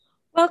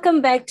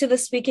Welcome back to the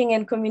Speaking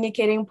and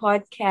Communicating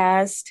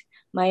podcast.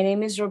 My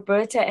name is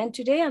Roberta, and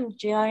today I'm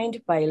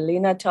joined by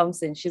Lena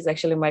Thompson. She's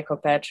actually my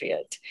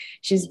compatriot.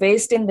 She's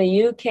based in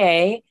the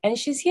UK, and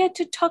she's here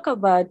to talk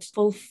about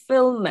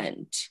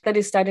fulfillment. That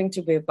is starting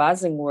to be a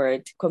buzzing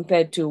word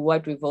compared to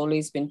what we've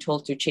always been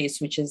told to chase,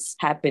 which is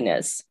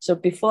happiness. So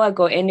before I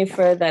go any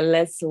further,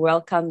 let's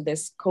welcome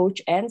this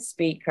coach and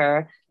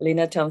speaker,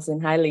 Lena Thompson.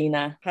 Hi,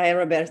 Lena. Hi,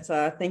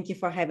 Roberta. Thank you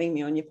for having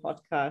me on your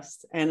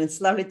podcast. And it's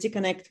lovely to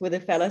connect with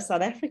a fellow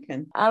South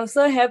African. I'm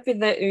so happy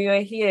that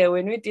you're here.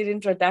 When we did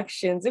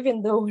introductions,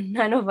 even though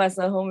none of us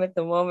are home at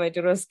the moment,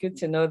 it was good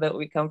to know that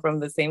we come from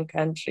the same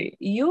country.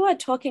 You are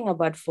talking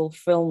about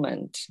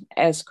fulfillment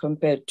as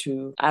compared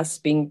to us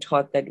being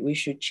taught that we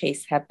should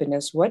chase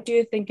happiness. What do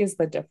you think is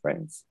the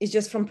difference? It's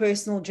just from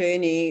personal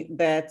journey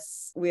that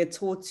we're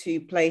taught to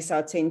place our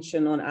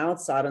attention on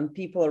outside, on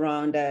people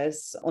around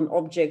us, on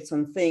objects,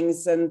 on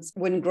things. And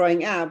when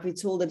growing up, we're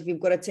told that we've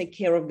got to take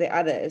care of the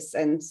others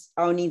and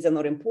our needs are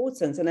not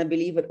important. And I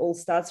believe it all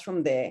starts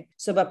from there.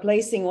 So by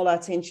placing all our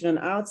attention on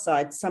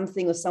outside, something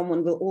or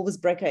someone will always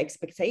break our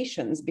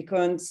expectations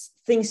because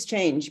things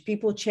change,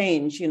 people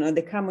change,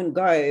 they come and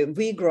go,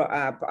 we grow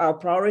up, our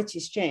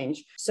priorities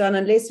change. So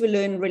unless we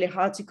learn really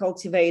how to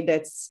cultivate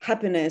that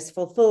happiness,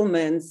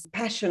 fulfillment,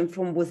 passion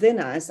from within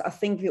us, I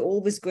think we're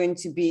always going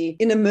to be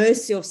in the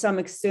mercy of some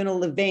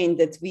external event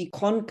that we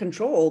can't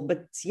control,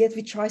 but yet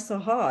we try so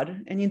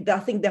hard. And I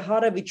think the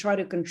harder we try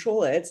to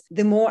control it,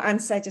 the more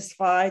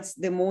unsatisfied,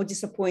 the more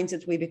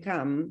disappointed we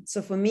become.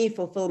 So for me,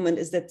 fulfillment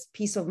is that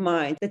peace of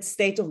mind, that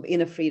state of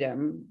inner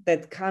freedom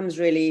that comes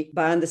really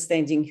by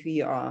understanding who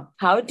you are.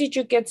 How did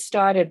you get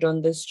started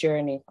on this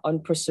journey on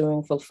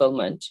pursuing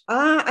fulfillment?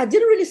 I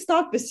didn't really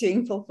start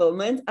pursuing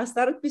fulfillment. I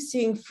started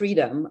pursuing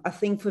freedom. I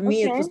think for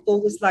me, It was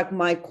always like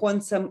my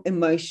quantum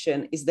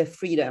emotion is the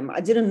freedom. I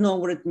didn't know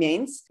what it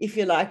meant. If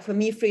you like, for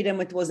me, freedom,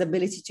 it was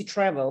ability to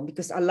travel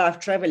because I love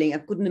traveling. I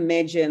couldn't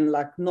imagine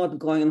like not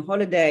going on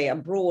holiday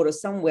abroad or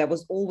somewhere. I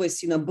was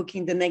always,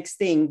 booking the next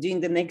thing, doing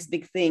the next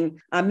big thing.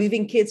 I'm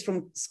moving kids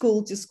from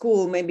school to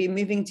school, maybe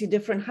moving to a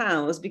different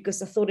house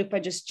because I thought if I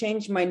just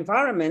change my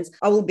environment,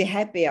 I will be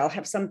happy. I'll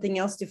have something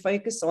else to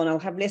focus on. I'll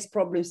have less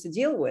problems to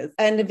deal with.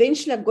 And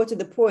eventually I got to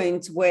the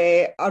point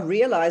where I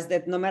realized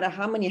that no matter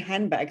how many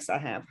handbags I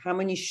have, how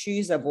many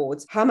shoes I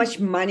bought, how much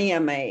money I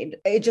made,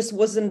 it just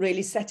wasn't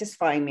really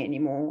satisfying me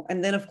anymore.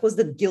 And then of course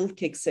the guilt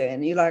kicks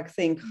in. You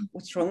think,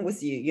 what's wrong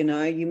with you?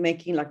 You're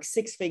making like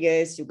six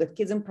figures, you've got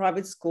kids in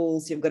private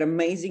schools, you've got an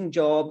amazing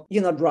job.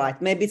 You're not right.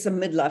 Maybe it's a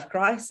midlife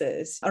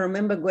crisis. I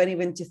remember going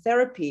even to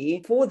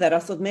therapy for that. I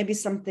thought maybe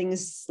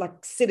something's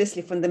like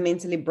seriously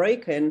fundamentally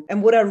broken.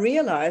 And what I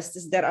realized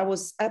is that I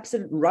was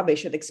absolute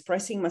rubbish at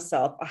expressing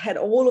myself. I had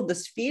all of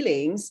those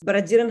feelings, but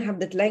I didn't have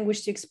that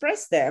language to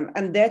express them.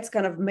 And that's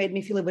kind of made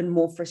me feel even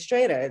more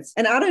frustrated.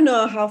 And I don't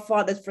know how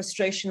far that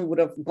frustration would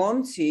have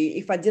gone to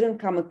if I didn't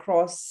come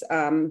across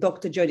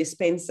Dr. Joe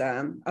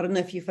Dispenza. I don't know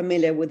if you're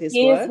familiar with his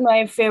work. He's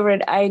my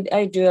favorite.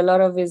 I do a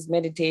lot of his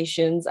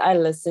meditations. I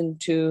listen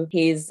to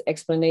his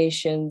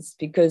explanations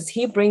because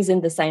he brings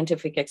in the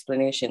scientific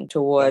explanation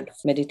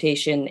towards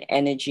meditation,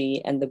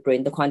 energy, and the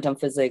brain, the quantum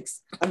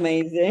physics.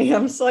 Amazing.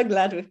 I'm so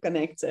glad we've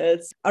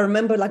connected. I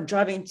remember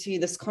driving to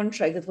this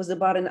contract. It was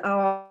about an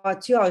hour,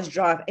 2 hours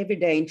drive every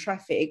day in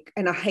traffic.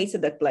 And I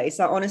hated that place.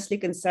 I honestly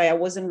can say I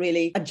wasn't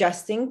really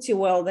adjusting too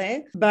well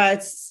there,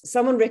 but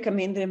someone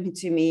recommended him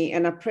to me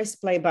and I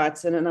pressed play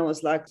button and I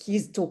was like,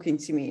 he's talking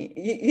to me.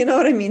 You know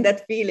what I mean?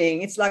 That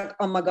feeling. It's like,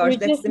 oh my gosh,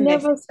 that's the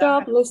never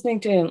stop listening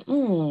to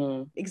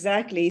him.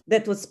 Exactly.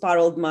 That what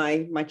spiraled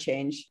my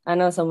change. I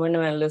know someone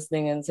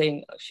listening and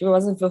saying she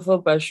wasn't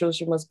fulfilled by shoes,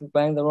 she must be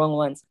buying the wrong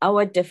ones.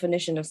 Our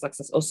definition of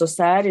success or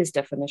society's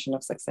definition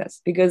of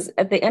success, because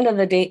at the end of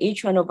the day,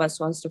 each one of us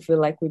wants to feel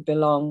like we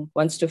belong,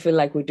 wants to feel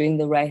like we're doing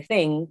the right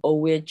thing, or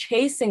we're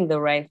chasing the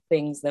right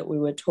things that we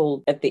were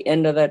told at the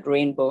end of that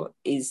rainbow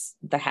is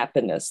the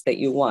happiness that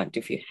you want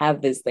if you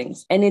have these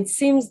things. And it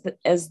seems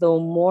as though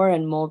more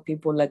and more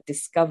people are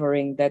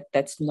discovering that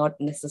that's not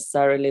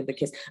necessarily the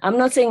case. I'm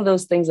not saying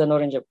those things are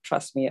not enjoyable.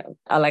 Trust me,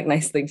 I like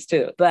nice things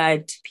too.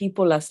 But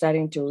people are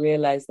starting to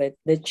realize that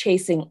the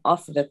chasing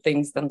of the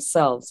things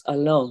themselves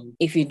alone,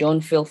 if you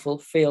don't feel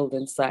fulfilled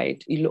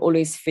inside, you'll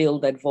always feel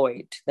that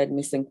void, that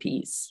missing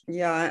piece.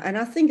 Yeah. And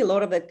I think a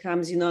lot of it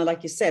comes,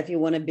 like you said, you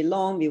want to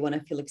belong, you want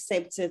to feel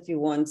accepted, you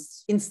want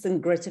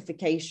instant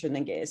gratification,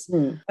 I guess.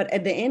 But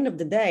at the end of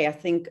the day, I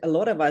think a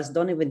lot of us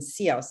don't even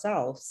see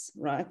ourselves,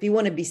 right? We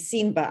want to be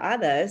seen by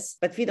others,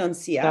 but we don't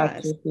see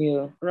us,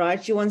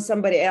 right? You want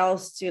somebody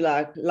else to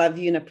love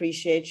you and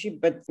appreciate you,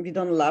 but we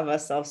don't love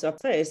ourselves up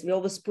first. We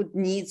always put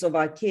needs of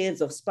our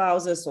kids, of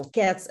spouses, houses or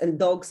cats and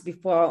dogs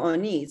before our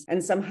own needs.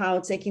 And somehow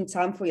taking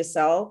time for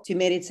yourself to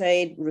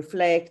meditate,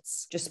 reflect,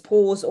 just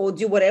pause, or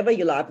do whatever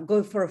you like.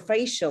 Go for a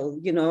facial,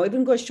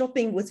 even go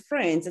shopping with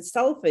friends. It's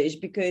selfish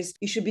because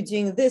you should be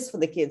doing this for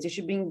the kids. You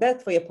should be doing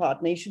that for your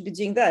partner. You should be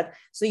doing that.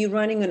 So you're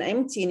running on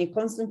empty and you're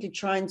constantly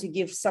trying to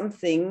give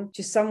something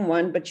to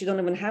someone, but you don't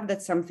even have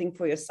that something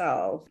for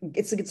yourself.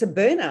 It's a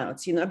burnout,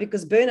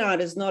 because burnout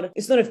is not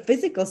a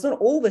physical, it's not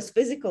always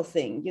physical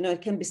thing.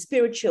 It can be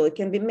spiritual, it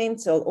can be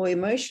mental or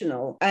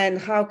emotional. And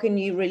how can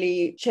you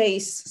really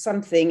chase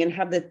something and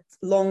have that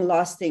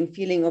long-lasting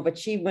feeling of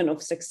achievement,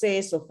 of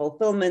success, or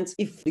fulfillment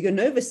if your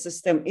nervous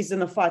system is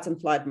in a fight and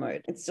flight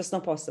mode? It's just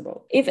not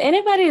possible. If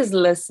anybody is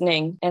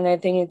listening and they're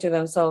thinking to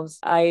themselves,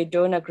 I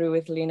don't agree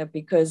with Lena,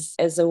 because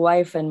as a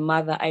wife and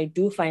mother, I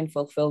do find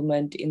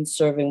fulfillment in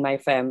serving my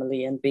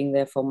family and being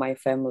there for my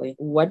family,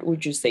 what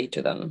would you say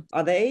to them?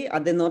 Are they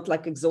not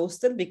like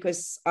exhausted?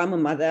 Because I'm a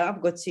mother,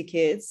 I've got 2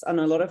 kids, and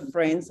a lot of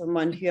friends of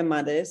mine who are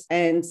mothers,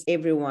 and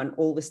everyone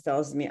always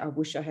tells me, I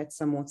wish I had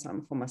some more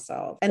time for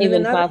myself. And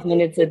even 5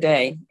 minutes a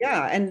day.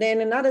 Yeah. And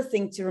then another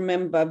thing to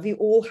remember, we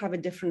all have a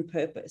different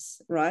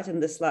purpose, right? In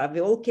this life,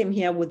 we all came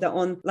here with our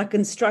own like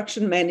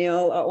instruction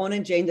manual, our own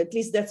agenda. At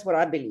least that's what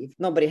I believe.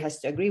 Nobody has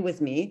to agree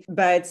with me.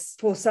 But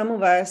for some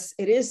of us,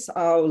 it is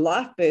our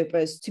life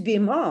purpose to be a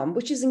mom,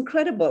 which is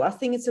incredible. I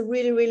think it's a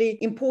really, really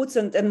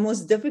important and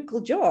most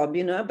difficult job,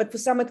 but for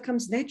some it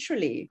comes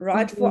naturally,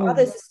 right? Mm-hmm. For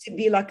others, it's to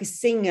be like a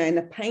singer and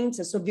a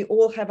painter. So we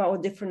all have our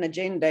different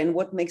agenda, and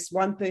what makes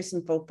one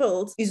person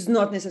fulfilled is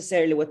not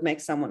necessarily what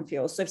makes someone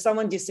feel. So if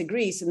someone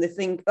disagrees and they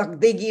think like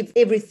they give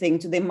everything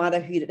to their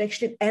motherhood, it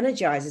actually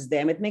energizes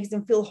them. It makes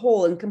them feel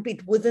whole and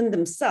complete within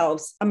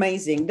themselves.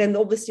 Amazing. Then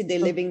obviously they're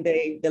living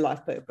their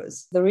life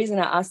purpose. The reason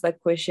I asked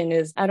that question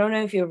is, I don't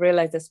know if you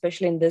realize,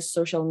 especially in this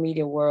social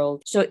media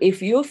world. So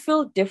if you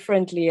feel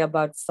differently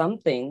about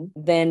something,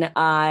 then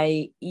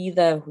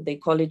they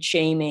call it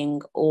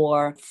shaming,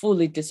 or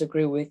fully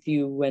disagree with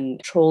you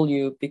and troll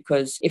you.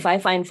 Because if I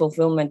find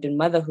fulfillment in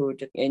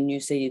motherhood and you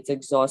say it's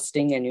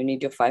exhausting and you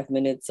need your 5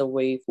 minutes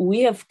away,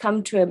 we have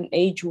come to an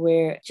age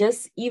where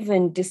just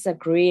even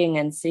disagreeing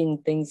and seeing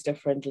things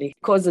differently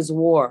causes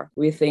war.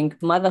 We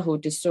think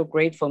motherhood is so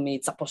great for me,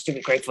 it's supposed to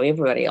be great for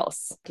everybody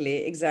else.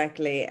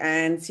 Exactly.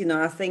 And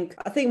I think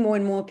more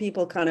and more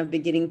people kind of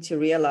beginning to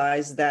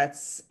realize that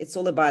it's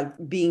all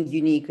about being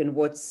unique in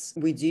what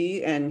we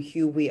do and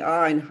who we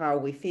are and how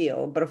we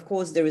feel. But of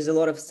course there is a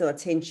lot of still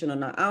attention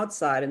on our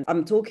outside, and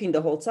I'm talking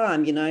the whole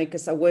time,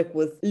 because I work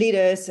with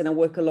leaders and I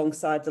work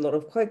alongside a lot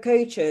of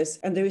coaches,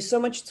 and there is so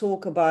much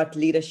talk about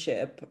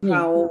leadership,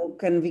 how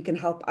we can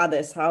help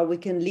others, how we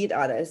can lead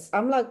others.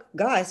 I'm like,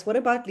 guys, what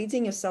about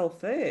leading yourself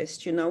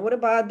first? What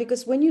about,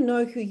 because when you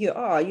know who you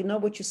are, you know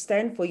what you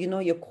stand for,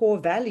 your core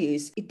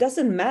values, it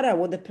doesn't matter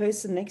what the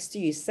person next to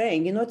you is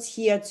saying. You're not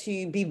here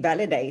to be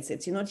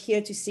validated. You're not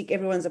here to seek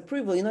everyone's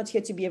approval. You're not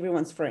here to be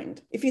everyone's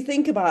friend. If you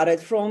think about it,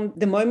 from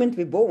the moment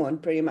we're born,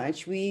 pretty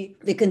much, we're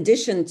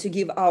conditioned to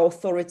give our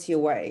authority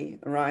away,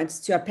 right?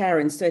 To our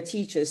parents, to our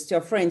teachers, to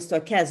our friends, to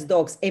our cats,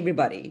 dogs,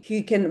 everybody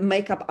who can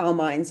make up our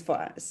minds for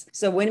us.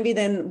 So when we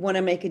then want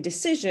to make a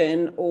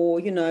decision, or,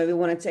 we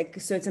want to take a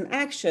certain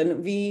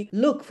action, we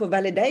look for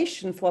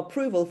validation, for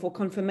approval, for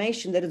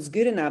confirmation that it's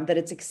good enough, that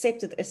it's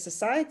accepted as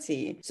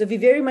society. So we're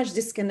very much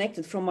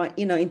disconnected from our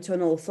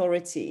internal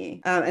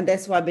authority. And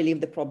that's why I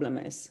believe the problem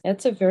is.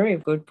 That's a very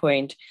good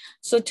point.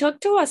 So talk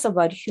to us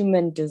about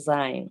human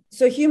design.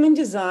 So human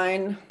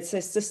design, it's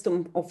a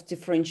system of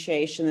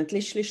differentiation. It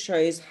literally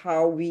shows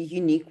how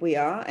unique we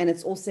are. And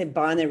it's also a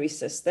binary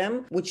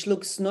system, which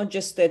looks not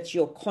just at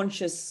your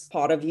conscious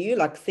part of you,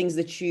 like things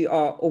that you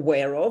are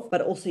aware of,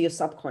 but also your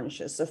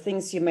subconscious. So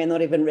things you may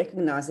not even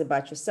recognize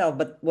about yourself,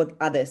 but what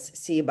others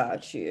see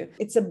about you.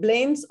 It's a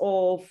blend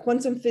of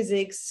quantum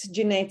physics,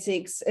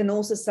 genetics, and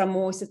also some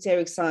more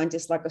esoteric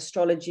scientists like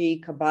astrology,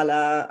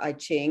 Kabbalah, I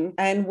Ching,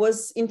 and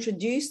was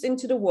introduced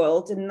into the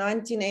world in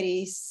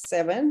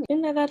 1987.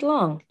 Isn't that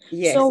long?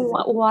 Yes. So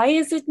why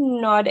is it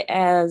not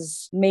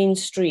as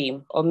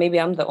mainstream? Or maybe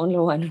I'm the only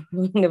one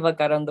who never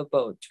got on the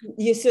boat.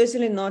 You're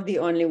certainly not the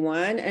only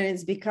one, and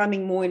it's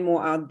becoming more and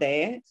more out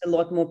there. A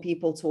lot more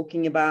people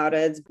talking about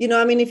it.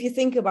 If you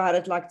think about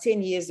it, like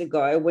 10 years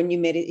ago, when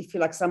you if you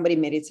like somebody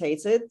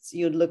meditated,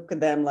 you'd look at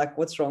them like,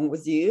 what's wrong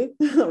with you?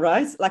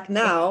 Right? Like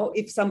now,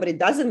 if somebody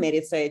doesn't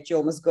meditate, you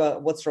almost go,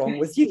 what's wrong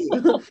with you?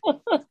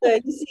 So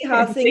you see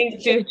how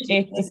things are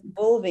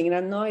evolving. And I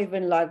know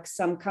even like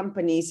some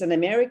companies in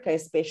America,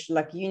 especially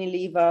like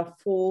Unilever,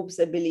 Forbes,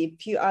 I believe,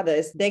 few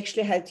others, they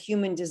actually had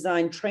human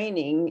design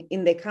training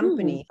in their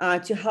company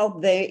to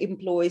help their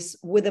employees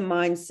with a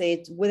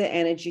mindset, with the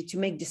energy to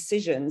make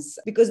decisions.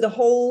 Because the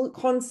whole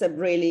concept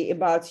really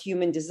about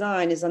human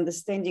design is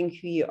understanding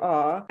who you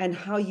are and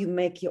how you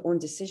make your own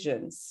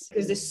decisions.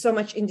 Because there's so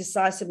much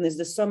indecisiveness,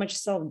 there's so much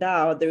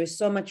self-doubt, there is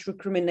so much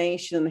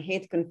recrimination and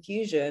head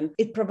confusion.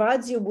 It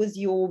provides you with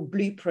your your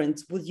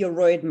blueprint, with your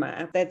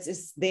roadmap that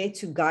is there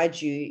to guide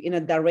you in a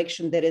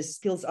direction that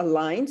feels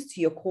aligned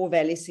to your core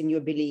values and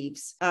your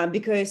beliefs.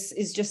 Because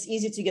it's just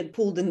easy to get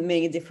pulled in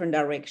many different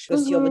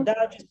directions. You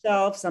overdoubt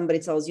yourself. Somebody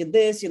tells you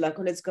this, you're like,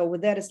 oh, let's go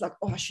with that. It's like,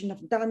 oh, I shouldn't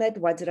have done that.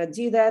 Why did I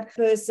do that?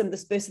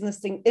 This person, this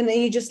thing. And then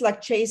you just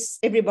like chase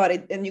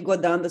everybody and you go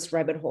down this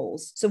rabbit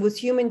holes. So with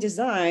human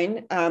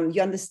design,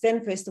 you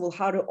understand, first of all,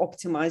 how to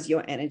optimize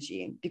your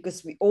energy,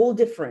 because we're all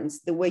different.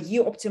 The way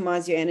you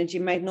optimize your energy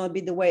might not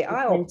be the way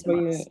I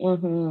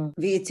optimize.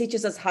 It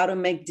teaches us how to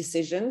make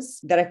decisions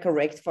that are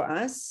correct for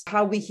us,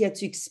 how we're here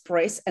to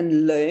express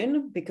and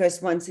learn,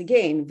 because once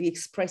again, we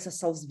express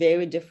ourselves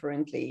very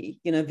differently.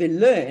 You know, we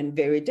learn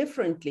very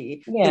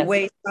differently. Yes. The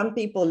way some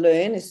people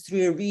learn is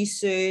through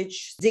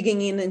research,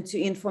 digging into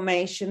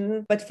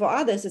information. But for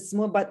others, it's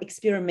more about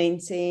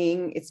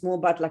experimenting. It's more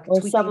about like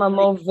tweaking. Some are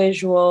more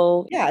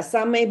visual. Yeah,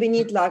 some maybe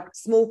need like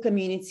small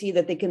community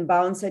that they can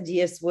bounce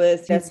ideas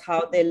with. That's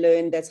how they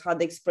learn. That's how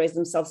they express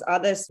themselves.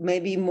 Others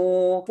maybe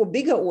more for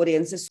bigger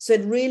audiences. So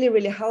it really,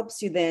 really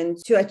helps you then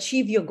to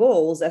achieve your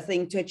goals, I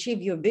think, to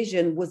achieve your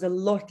vision with a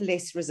lot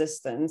less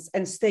resistance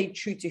and stay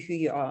true to who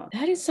you are.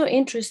 That is so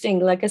interesting.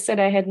 Like I said,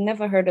 I had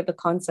never heard of the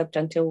concept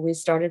until we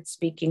started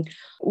speaking.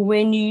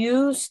 When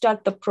you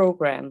start the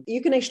program,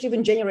 you can actually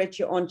even generate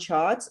your own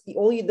charts. The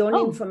only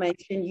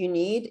information you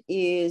need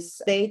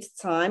is date,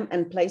 time,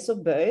 and place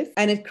of birth,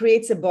 and it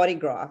creates a body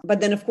graph. But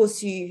then, of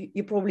course,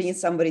 you probably need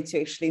somebody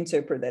to actually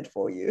interpret that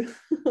for you.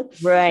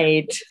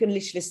 Right. You can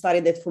literally study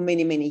that for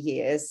many, many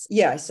years.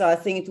 Yeah. So I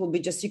think it will be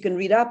just, you can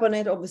read up on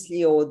it,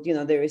 obviously, or, you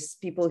know, there is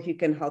people who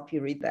can help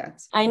you read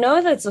that. I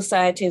know that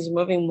society is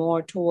moving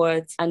more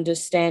towards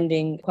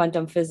understanding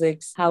quantum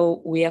physics,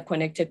 how we are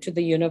connected to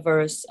the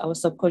universe, our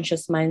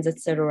subconscious minds,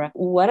 etc.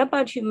 What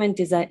about human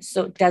design?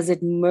 So does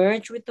it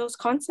merge with those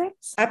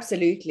concepts?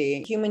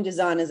 Absolutely. Human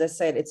design, as I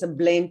said, it's a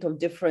blend of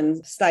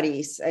different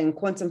studies, and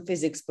quantum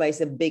physics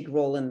plays a big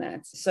role in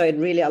that. So it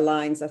really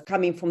aligns.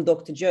 Coming from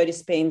Dr. Joe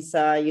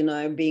Dispenza, you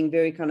know, being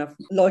very kind of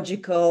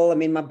logical. I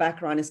mean, my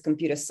background is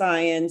computer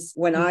science.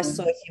 When I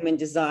saw human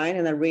design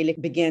and I really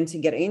began to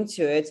get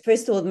into it,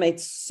 first of all, it made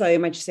so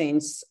much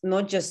sense,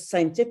 not just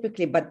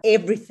scientifically, but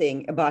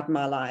everything about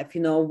my life.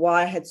 You know,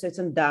 why I had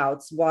certain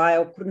doubts, why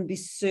I couldn't be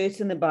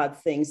certain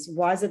about things.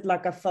 Why is it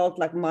like I felt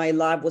like my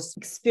life was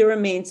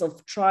experiments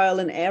of trial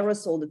and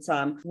errors all the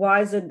time?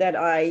 Why is it that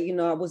I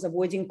was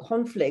avoiding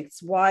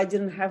conflicts? Why I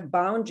didn't have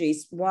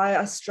boundaries? Why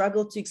I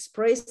struggled to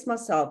express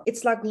myself?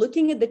 It's like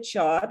looking at the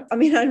chart. I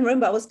mean, I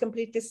remember I was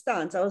completely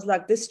stunned. I was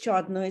like, this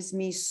chart knows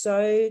me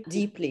so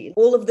deeply.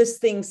 All of these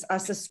things I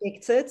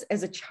suspected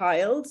as a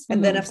child,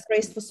 and then I've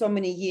stressed for so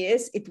many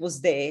years, it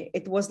was there.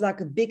 It was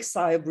like a big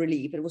sigh of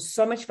relief. It was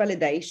so much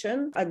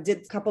validation. I did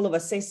a couple of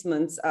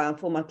assessments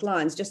for my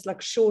clients, just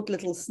like short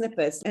little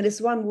snippets. And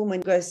this one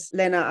woman goes,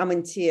 Lena, I'm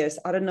in tears.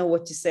 I don't know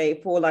what to say.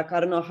 For like, I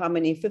don't know how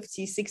many,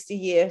 50, 60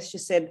 years. She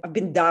said, I've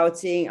been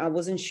doubting. I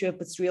wasn't sure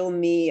if it's real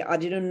me. I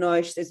didn't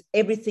know. She says,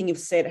 everything you've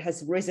said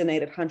has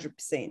resonated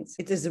 100%.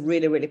 It is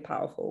really, really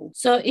powerful.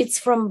 So it's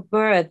from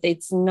birth.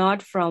 It's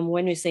not from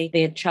when you say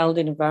the child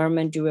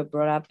environment you were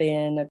brought up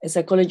in. A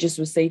psychologist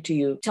will say to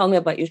you, tell me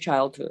about your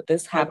childhood.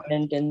 This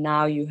happened and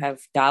now you have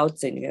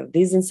doubts and you have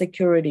these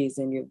insecurities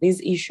and you have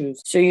these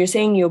issues. So you're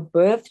saying your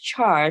birth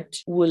chart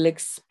will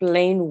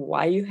explain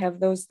why you have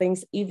those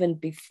things even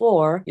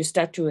before you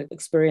start to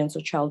experience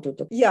your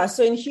childhood. Yeah.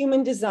 So in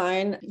human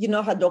design, you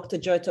know how Dr.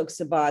 Joe talks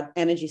about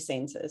energy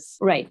centers.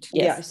 Right.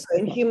 Yes. Yeah. So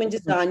in human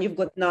design, you've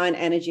got 9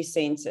 energy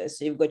centers.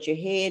 So you've got your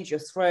head, your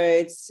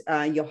throat,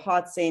 your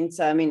heart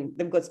center. I mean,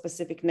 they've got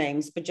specific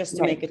names, but just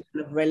to make it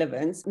kind of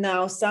relevant.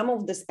 Now, some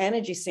of these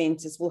energy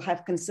centers will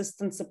have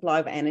consistent supply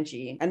of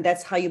energy. And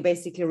that's how you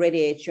basically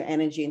radiate your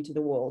energy into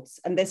the world.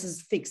 And this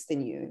is fixed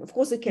in you. Of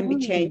course, it can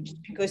be changed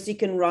because you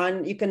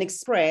can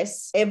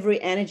express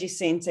every energy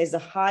center as a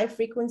high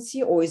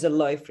frequency or is a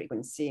low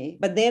frequency.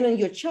 But then in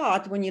your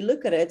chart, when you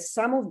look at it,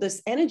 some of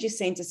these energy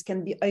centers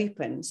can be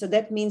open. So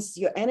that means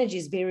your energy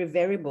is very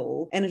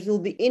variable and it will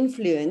be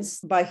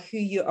influenced by who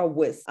you are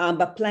with,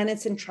 by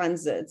planets and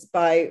transits,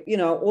 by,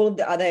 all of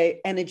the other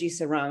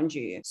energies around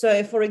you.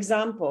 So for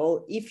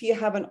example, if you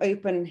have an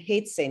open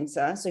head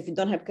center, so if you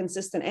don't have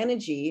consistent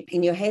energy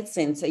in your head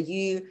center,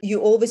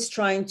 you're always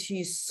trying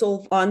to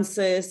solve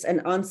answers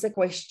and answer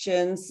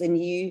questions,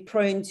 and you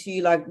prone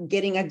to like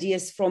getting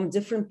ideas from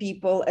different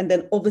people and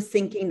then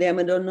overthinking them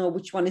and don't know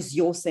which one is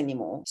yours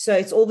anymore. So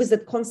it's always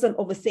that constant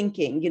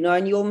overthinking,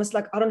 and you're almost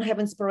like, I don't have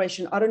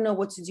inspiration. I don't know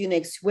what to do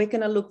next. Where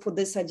can I look for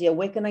this idea?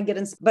 Where can I get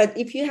But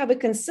if you have a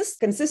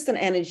consistent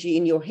energy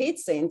in your head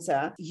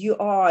center, you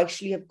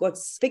have got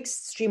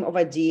fixed stream of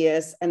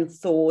ideas and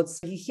thoughts.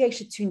 You're here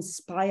actually to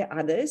inspire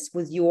others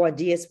with your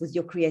ideas, with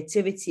your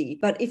creativity.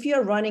 But if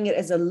you're running it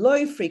as a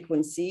low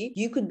frequency,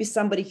 you could be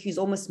somebody who's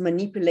almost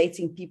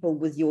manipulating people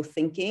with your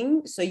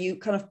thinking. So you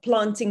kind of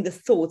planting the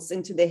thoughts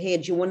into their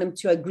head. You want them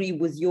to agree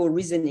with your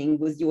reasoning,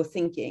 with your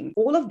thinking.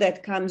 All of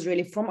that comes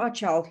really from our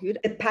childhood,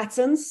 the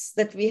patterns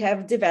that we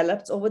have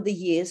developed over the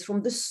years,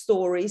 from the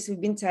stories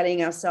we've been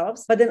telling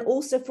ourselves, but then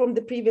also from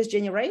the previous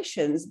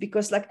generations,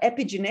 because like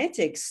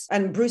epigenetics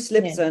and And Bruce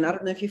Lipton, I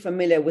don't know if you're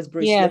familiar with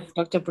Bruce Yes, Lipton.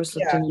 Dr. Bruce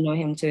Lipton, you know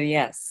him too,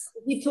 yes.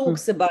 He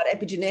talks about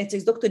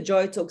epigenetics. Dr.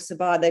 Joy talks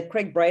about that.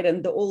 Craig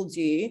Braden, they all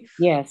do.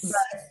 Yes.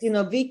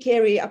 But, we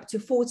carry up to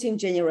 14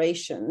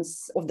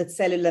 generations of that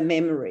cellular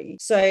memory.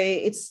 So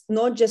it's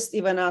not just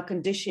even our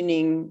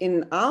conditioning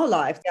in our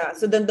life. Yeah.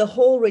 So then the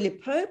whole really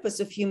purpose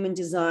of human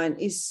design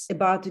is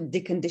about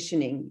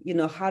deconditioning.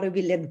 How do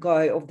we let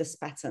go of these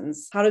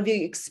patterns? How do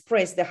we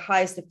express the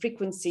highest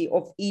frequency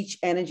of each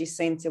energy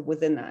center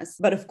within us?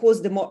 But of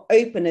course, the more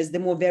openness, the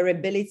more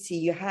variability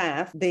you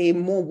have, the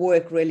more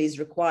work really is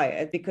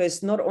required, because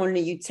not only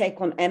you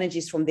take on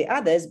energies from the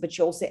others, but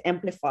you also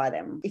amplify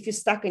them. If you're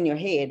stuck in your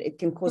head, it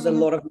can cause a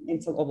lot of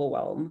mental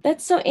overwhelm.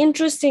 That's so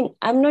interesting.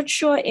 I'm not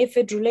sure if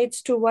it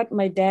relates to what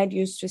my dad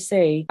used to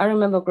say. I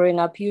remember growing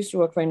up, he used to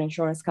work for an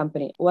insurance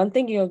company. One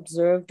thing he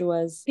observed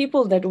was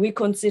people that we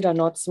consider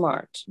not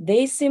smart,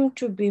 they seem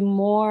to be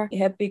more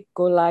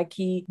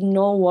happy-go-lucky,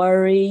 no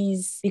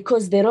worries,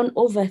 because they don't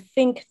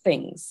overthink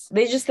things.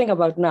 They just think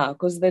about now,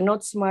 because they're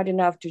not smart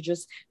enough to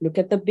just look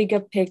at the bigger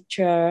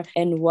picture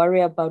and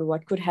worry about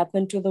what could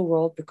happen to the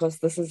world, because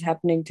this is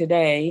happening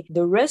today.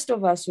 The rest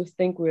of us who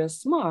think we're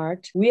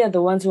smart, we are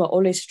the ones who are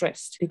always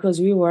stressed,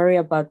 because we worry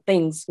about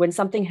things. When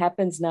something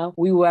happens now,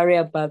 we worry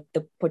about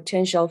the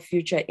potential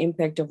future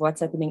impact of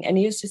what's happening. And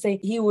he used to say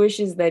he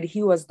wishes that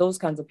he was those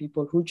kinds of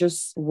people who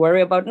just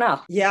worry about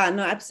now. Yeah,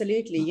 no,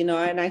 absolutely. And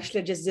I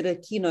actually just did a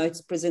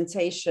keynote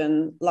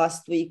presentation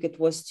last week. It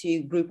was to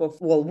a group of,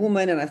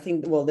 women, and I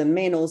think, the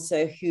men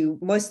also, who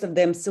most of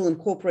them still in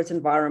corporate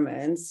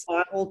environments.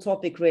 Our whole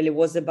topic really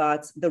was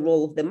about the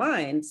role of the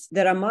mind.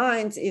 That our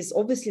mind is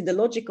obviously, the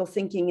logical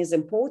thinking is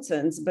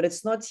important, but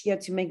it's not here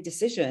to make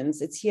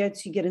decisions. It's here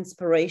to get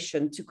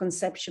inspiration, to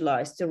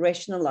conceptualize, to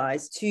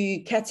rationalize, to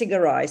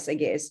categorize, I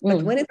guess.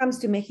 But when it comes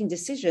to making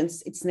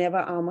decisions, it's never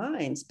our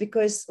minds,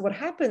 because what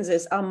happens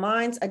is our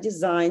minds are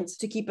designed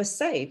to keep us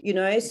safe.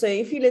 So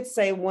if you, let's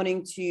say,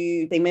 wanting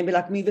to maybe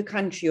like move a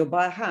country or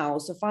buy a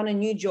house or find a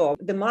new job,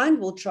 the mind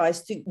will try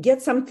to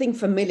get something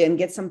familiar and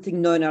get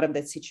something known out of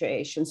that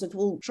situation. So it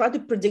will try to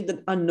predict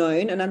the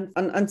unknown and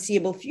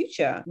unseeable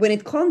future. When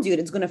it can't do it,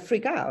 it's going to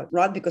freak out,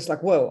 right? Because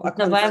whoa, I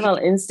can't. Survival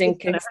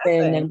instinct kicks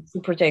in and to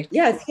protect.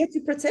 Yeah, it's here to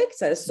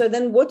protect us. So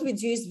then what we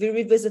do is we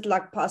revisit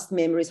past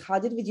memories. How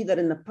did we do that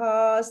in the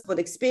past? What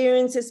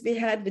experiences we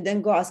had? We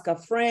then go ask our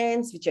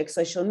friends. We check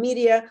social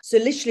media. So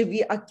literally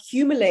we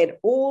accumulate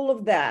all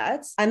of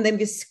that, and then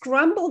we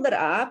scramble that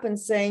up and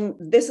saying,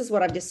 this is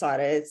what I've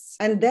decided.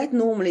 And that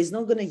normally is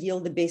not going to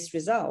yield the best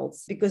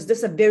results, because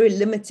these are very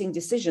limiting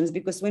decisions.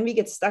 Because when we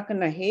get stuck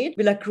in our head,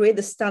 we create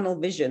this tunnel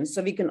vision.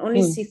 So we can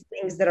only see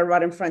things that are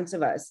right in front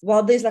of us,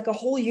 while there's a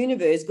whole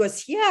universe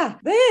goes, yeah,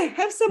 there,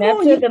 have some more.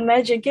 That's where the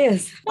magic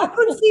is. I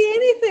couldn't see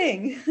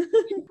anything.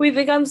 We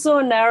become so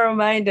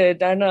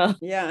narrow-minded, I know.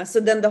 Yeah. So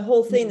then the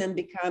whole thing then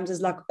becomes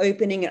is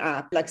opening it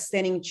up,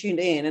 standing tuned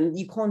in. And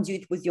you can't do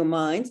it with your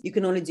mind. You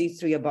can only do it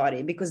through your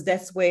body, because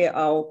that's where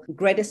our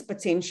greatest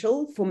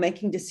potential for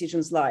making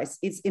decisions lies.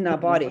 It's in our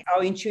body,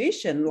 our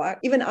intuition.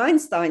 Even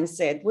Einstein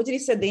said, what did he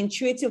say? The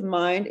intuitive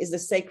mind is the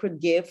sacred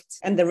gift,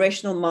 and the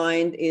rational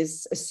mind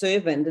is a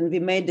servant. And we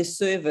made the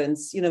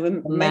servants, we made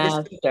the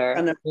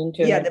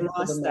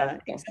master.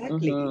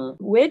 Exactly.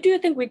 Where do you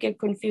think we get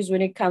confused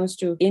when it comes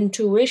to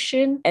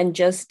intuition and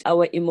just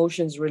our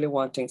emotions really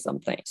wanting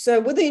something? So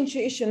with the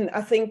intuition,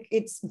 I think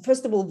it's,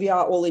 first of all, we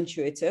are all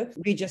intuitive.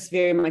 We just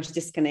very much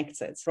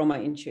disconnected from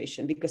our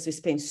intuition because we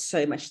spend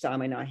so much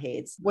time in our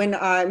heads.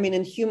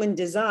 In human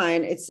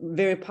design, it's a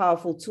very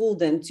powerful tool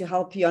then to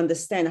help you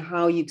understand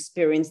how you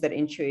experience that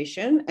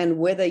intuition and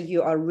whether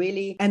you are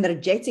really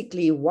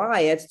energetically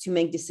wired to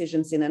make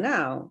decisions in and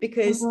now.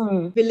 Because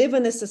we live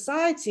in a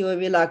society where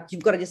we're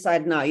you've got to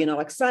decide now,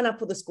 sign up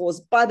for the course,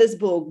 buy this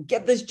book,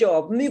 get this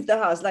job, move the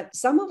house.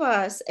 Some of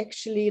us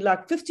actually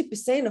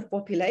 50% of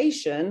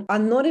population are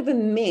not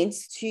even meant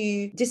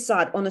to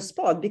decide on a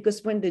spot,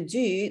 because when they do,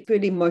 it's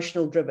really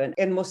emotional driven,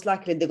 and most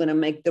likely they're going to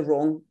make the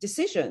wrong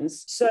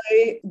decisions. So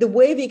the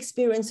way we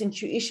experience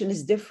intuition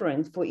is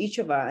different for each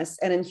of us.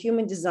 And in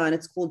human design,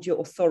 it's called your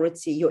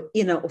authority, your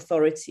inner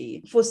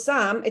authority. For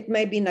some, it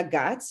may be in a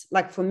gut.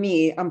 For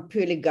me, I'm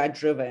purely gut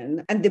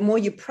driven. And the more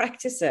you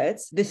practice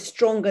it, the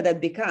stronger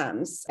that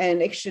becomes.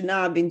 And actually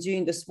now I've been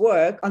doing this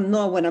work. I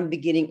know when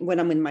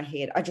I'm in my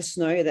head, I just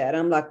know that.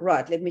 I'm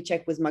right, let me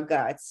check with my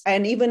guts.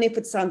 And even if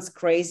it sounds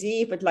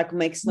crazy, if it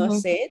makes no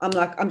sense,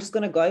 I'm just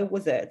going to go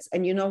with it.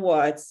 And you know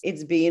what?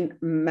 It's been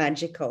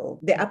magical.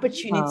 The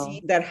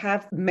opportunity that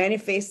have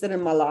manifested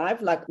in my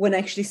life, when I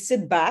actually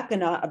sit back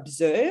and I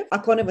observe, I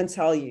can't even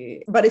tell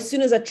you. But as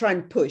soon as I try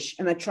and push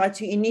and I try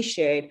to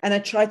initiate and I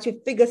try to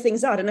figure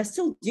things out, and I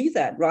still do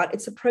that, right?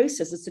 It's a process.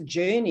 process, it's a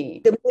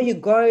journey. The more you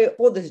go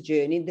for this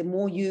journey, the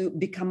more you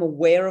become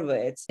aware of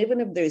it. Even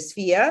if there is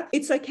fear,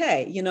 it's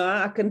okay. You know,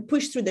 I can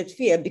push through that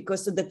fear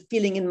because of that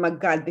feeling in my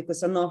gut,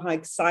 because I know how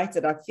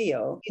excited I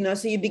feel. You know,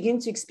 so you begin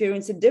to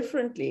experience it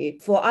differently.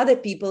 For other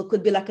people, it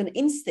could be like an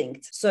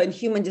instinct. So in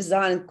human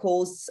design, it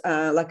calls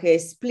like a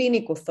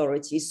splenic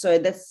authority. So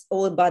that's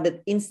all about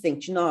that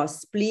instinct. You know, our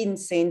spleen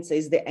center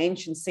is the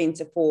ancient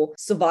center for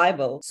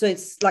survival. So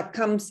it's like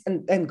comes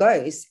and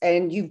goes,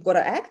 and you've got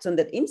to act on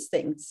that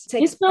instinct.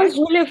 It sounds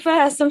really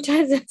fast.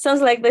 Sometimes it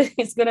sounds like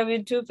it's going to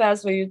be too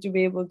fast for you to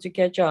be able to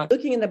catch on.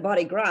 Looking in the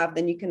body graph,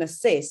 then you can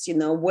assess, you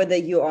know, whether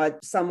you are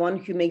someone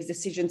who makes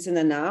decisions in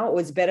the now, or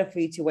it's better for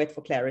you to wait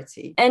for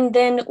clarity. And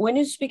then when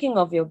you're speaking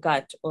of your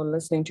gut or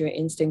listening to your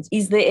instincts,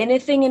 is there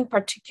anything in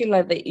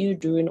particular that you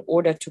do in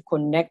order to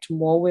connect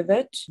more with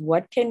it?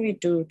 What can we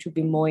do to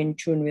be more in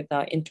tune with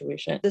our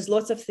intuition? There's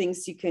lots of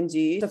things you can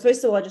do. So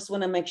first of all, I just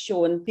want to make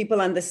sure when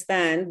people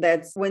understand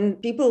that when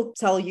people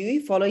tell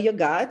you follow your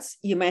gut,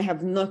 you may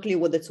have no clue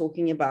what they're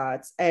talking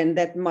about, and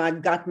that my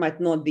gut might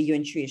not be your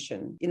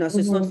intuition. You know, so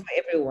it's not for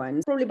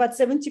everyone. Probably about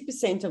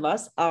 70% of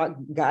us are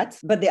gut,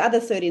 but the other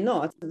 30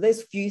 not.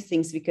 There's few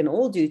things we can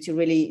all do to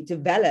really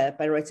develop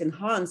or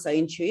enhance our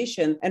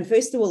intuition. And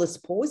first of all, is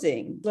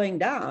pausing, slowing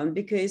down,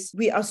 because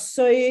we are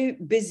so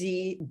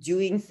busy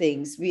doing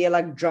things. We are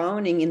like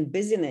drowning in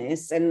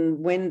busyness. And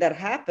when that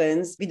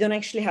happens, we don't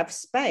actually have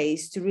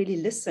space to really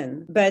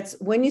listen. But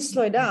when you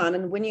slow down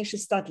and when you should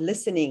start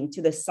listening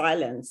to the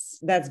silence,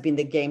 that's been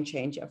the game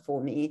changer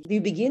for me.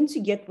 You begin to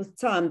get with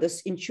time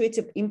this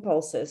intuitive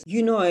impulses.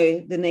 You know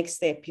the next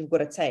step you've got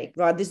to take,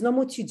 right? There's no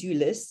more to-do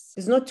lists.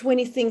 There's not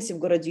 20 things you've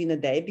got to do in a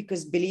day,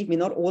 because believe me,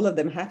 not all of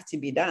them have to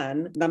be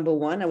done. Number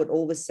one, I would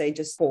always say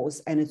just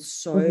pause. And it's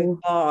so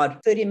hard.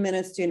 30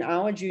 minutes to an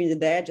hour during the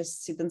day, I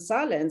just sit in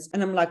silence.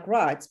 And I'm like,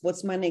 right,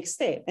 what's my next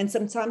step? And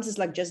sometimes it's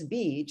like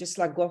just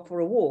like go for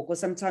a walk, or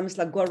sometimes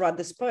like go write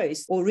this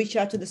post, or reach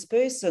out to this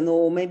person,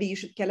 or maybe you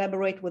should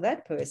collaborate with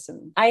that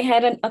person. I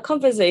had a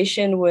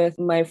conversation with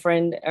my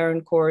friend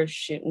Erin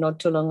Korish not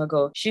too long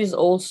ago. She's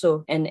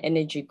also an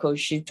energy coach.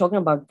 She's talking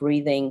about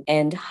breathing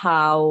and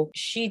how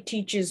she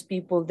teaches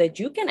people that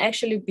you can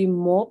actually be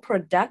more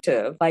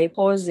productive by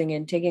pausing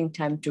and taking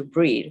time to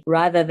breathe,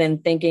 rather than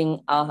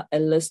thinking a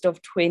list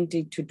of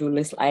 20 to-do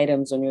list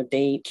items on your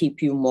day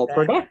keep you more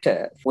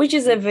productive, which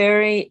is a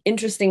very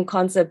interesting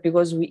concept,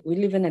 because we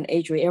live in an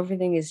age where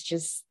everything is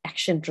just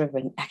action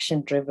driven.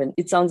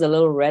 It sounds a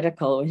little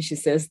radical when she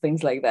says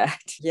things like that.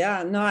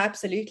 Yeah, no,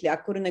 absolutely. I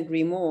couldn't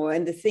agree more.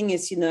 And the thing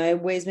is, you know,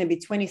 whereas maybe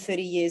 20,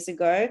 30 years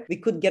ago, we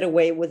could get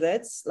away with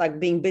it, like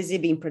being busy,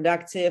 being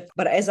productive.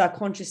 But as our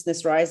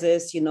consciousness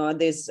rises, you know,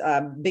 there's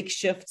big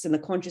shifts in the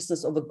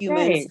consciousness of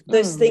humans. Right.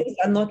 Those things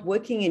are not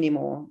working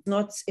anymore.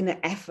 Not in an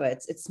effort.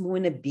 It's more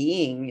in a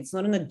being. It's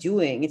not in a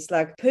doing. It's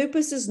like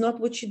purpose is not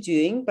what you're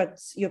doing, but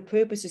your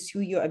purpose is who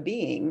you are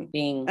being.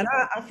 And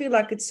I feel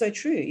like it's so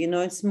true. You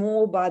know, it's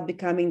more about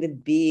becoming the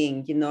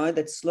being, you know,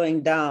 that's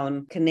slowing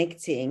down,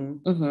 connecting,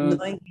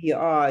 knowing who you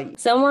are.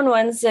 Someone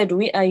once said,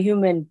 we are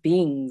human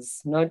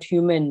beings, not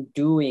human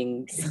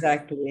doings.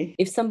 Exactly.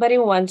 If somebody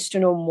wants to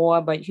know more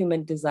about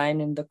human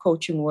design and the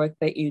coaching work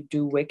that you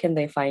do, where can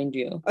they find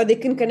you? Or they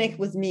can connect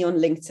with me on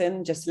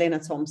LinkedIn, just Lena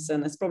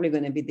Thompson. It's probably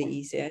going to be the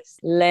easiest.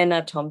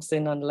 Lena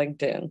Thompson on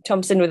LinkedIn.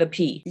 Thompson with a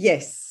P.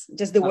 Yes,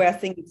 just the way I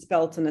think it's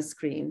spelled on a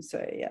screen.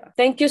 So yeah.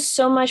 Thank you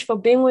so much for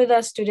being with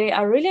us today.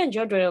 I really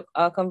enjoyed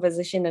our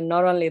conversation, and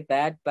not only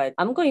that, but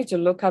I'm going to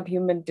look up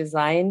human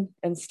design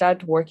and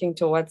start working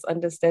towards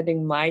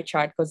understanding my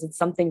chart, because it's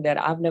something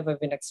that I've never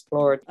been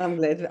explored. I'm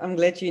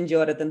glad you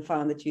enjoyed it and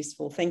found it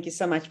useful. Thank you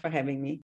so much for having me.